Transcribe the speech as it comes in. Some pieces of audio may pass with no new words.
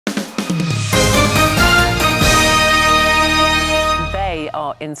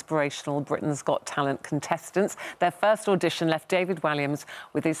our inspirational Britain's Got Talent contestants. Their first audition left David Walliams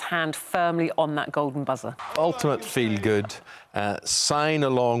with his hand firmly on that golden buzzer. Ultimate feel-good. Sign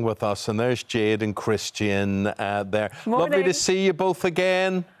along with us. And there's Jade and Christian there. Morning. Lovely to see you both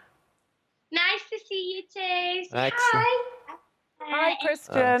again. Nice to see you too. Excellent. Hi. Hi,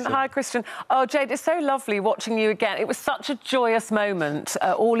 Christian. Hi, Christian. Oh, Jade, it's so lovely watching you again. It was such a joyous moment.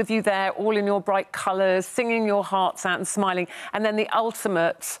 All of you there, all in your bright colours, singing your hearts out and smiling. And then the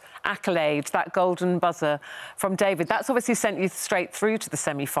ultimate accolade, that golden buzzer from David. That's obviously sent you straight through to the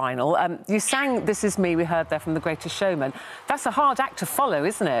semi-final. You sang This Is Me, we heard there from The Greatest Showman. That's a hard act to follow,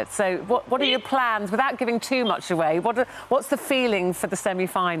 isn't it? So what are your plans, without giving too much away, what's the feeling for the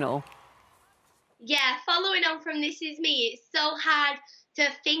semi-final? Yeah, following on from This Is Me, it's so hard to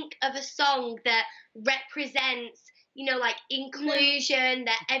think of a song that represents, you know, like inclusion,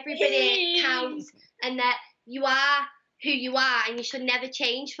 that everybody counts and that you are who you are and you should never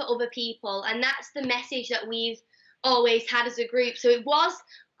change for other people. And that's the message that we've always had as a group. So it was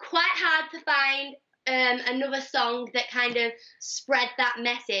quite hard to find another song that kind of spread that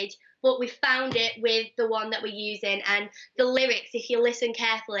message, but we found it with the one that we're using. And the lyrics, if you listen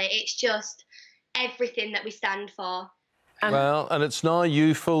carefully, it's just everything that we stand for. Well, and it's now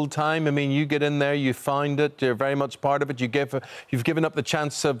you full time. I mean, you get in there, you find it, you're very much part of it. You've given up the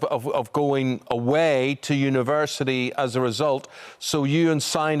chance of going away to university as a result. So you and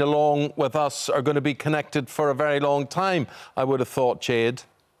Sign Along with Us are going to be connected for a very long time, I would have thought, Jade.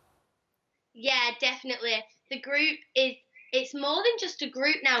 Yeah, definitely. The group it's more than just a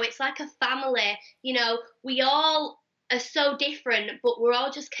group now. It's like a family. You know, we all are so different, but we're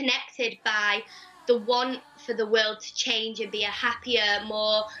all just connected by the want for the world to change and be a happier,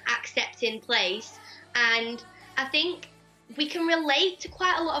 more accepting place. And I think we can relate to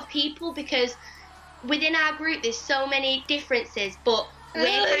quite a lot of people because within our group there's so many differences, but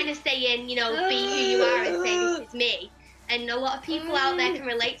we're kind of saying, you know, be who you are and say this is me. And a lot of people out there can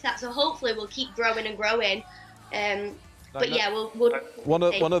relate to that, so hopefully we'll keep growing and growing. But yeah, we'll one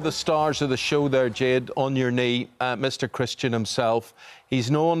of the stars of the show there, Jade, on your knee, Mr. Christian himself.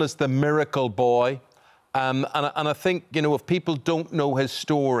 He's known as the Miracle Boy, and I think, you know, if people don't know his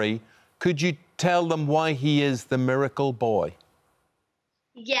story, could you tell them why he is the Miracle Boy?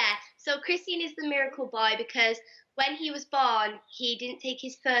 Yeah, so Christian is the Miracle Boy because when he was born, he didn't take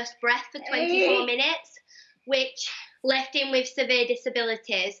his first breath for 24 minutes, which left him with severe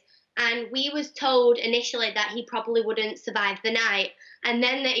disabilities. And we was told initially that he probably wouldn't survive the night and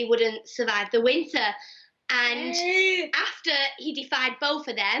then that he wouldn't survive the winter. And after he defied both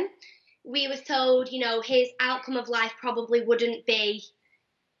of them, we was told, you know, his outcome of life probably wouldn't be,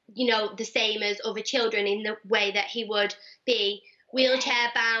 you know, the same as other children in the way that he would be wheelchair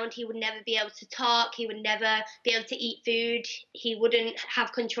bound, he would never be able to talk, he would never be able to eat food, he wouldn't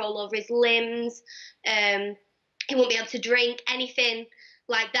have control over his limbs, he wouldn't be able to drink, anything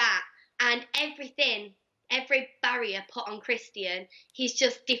like that. And every barrier put on Christian, he's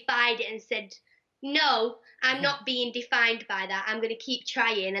just defied it and said, no, I'm not being defined by that. I'm going to keep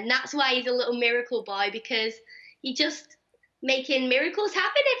trying. And that's why he's a little miracle boy, because he just making miracles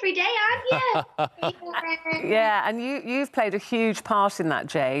happen every day, aren't you? Yeah, and you've played a huge part in that,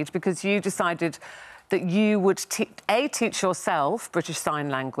 Jade, because you decided that you would teach yourself British Sign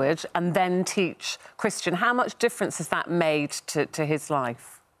Language and then teach Christian. How much difference has that made to his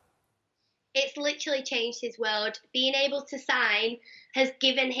life? It's literally changed his world. Being able to sign has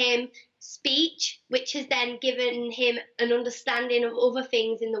given him speech, which has then given him an understanding of other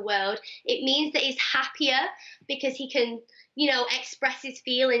things in the world. It means that he's happier because he can, you know, express his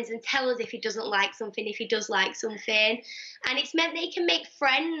feelings and tell us if he doesn't like something, if he does like something. And it's meant that he can make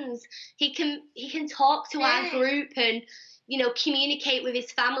friends. He can talk to our group and, you know, communicate with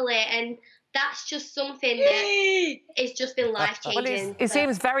his family, and that's just something that has just been life-changing. Well, he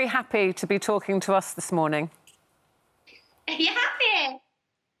seems very happy to be talking to us this morning. Are you happy?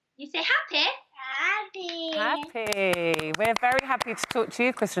 You say happy? Happy. Happy. We're very happy to talk to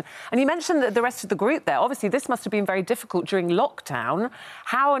you, Christian. And you mentioned that the rest of the group there. Obviously, this must have been very difficult during lockdown.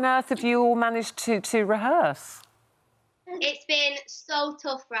 How on earth have you all managed to rehearse? It's been so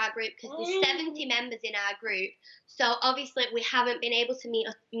tough for our group because there's 70 members in our group. So obviously we haven't been able to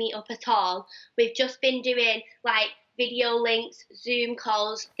meet up at all. We've just been doing like video links, Zoom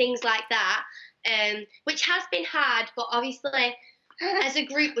calls, things like that, which has been hard. But obviously, as a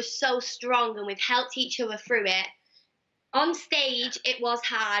group, we're so strong and we've helped each other through it. On stage, it was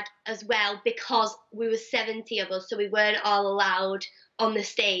hard as well because we were 70 of us, so we weren't all allowed on the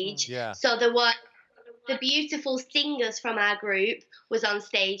stage. Yeah. So there were the beautiful singers from our group was on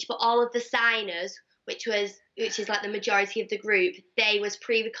stage, but all of the signers which is like the majority of the group, they was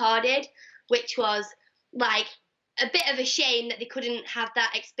pre-recorded, which was like a bit of a shame that they couldn't have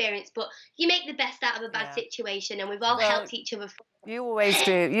that experience. But you make the best out of a bad situation, and we've all helped each other. You always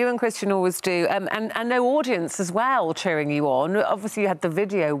do. You and Christian always do. And no audience as well cheering you on. Obviously, you had the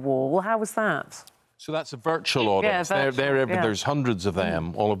video wall. How was that? So that's a virtual audience. Yeah, virtual, There's hundreds of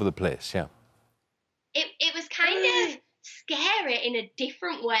them all over the place, yeah. It was kind of scary in a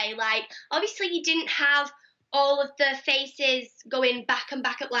different way. Like, obviously, you didn't have all of the faces going back and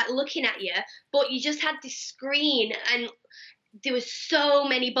back, like looking at you, but you just had this screen and there was so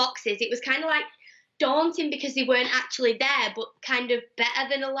many boxes. It was kind of like daunting because they weren't actually there, but kind of better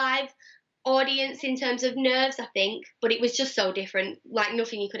than a live audience in terms of nerves, I think. But it was just so different, like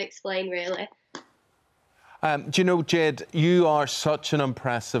nothing you could explain, really. Do you know, Jade, you are such an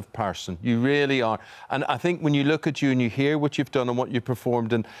impressive person. You really are. And I think when you look at you and you hear what you've done and what you've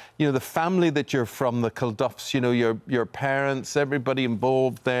performed and, you know, the family that you're from, the Kilduffs, you know, your parents, everybody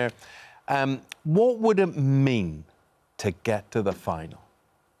involved there, what would it mean to get to the final?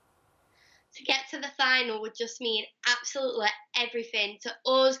 To get to the final would just mean absolutely everything to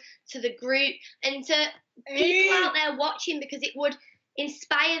us, to the group, and to people out there watching, because it would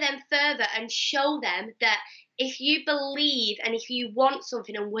inspire them further and show them that if you believe and if you want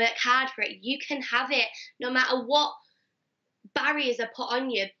something and work hard for it, you can have it, no matter what barriers are put on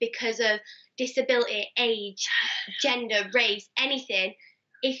you because of disability, age, gender, race, anything.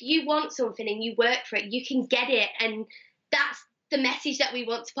 If you want something and you work for it, you can get it. And that's the message that we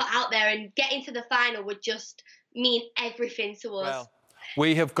want to put out there, and getting to the final would just mean everything to us. Well,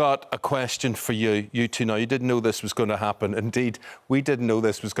 we have got a question for you two now. You didn't know this was going to happen. Indeed, we didn't know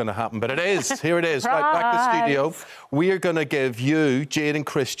this was going to happen, but it is. Here it is, right back to the studio. We are going to give you, Jade and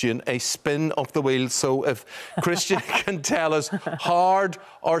Christian, a spin of the wheel. So if Christian can tell us hard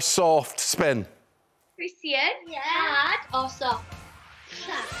or soft spin. Christian, hard or soft?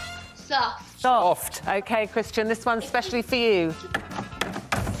 Soft. Soft. OK, Christian, this one's especially for you.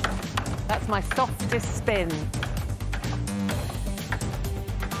 That's my softest spin.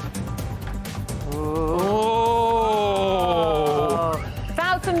 Oh!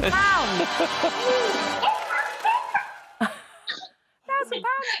 £1,000. £1,000,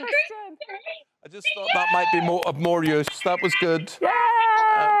 Christian. I just thought that might be of more use. That was good.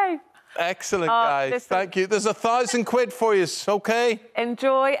 Yay! Excellent, guys. Listen. Thank you. There's £1,000 for you, OK?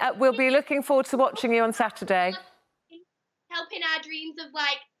 Enjoy. We'll be looking forward to watching you on Saturday. Helping our dreams of,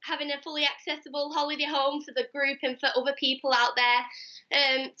 like, having a fully accessible holiday home for the group and for other people out there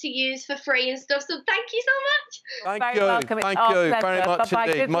to use for free and stuff. So thank you so much. Thank you. Thank you very much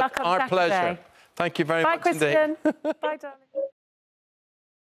indeed. Good luck on Our Saturday. pleasure. Thank you very much indeed. Bye, Christian. Bye, darling.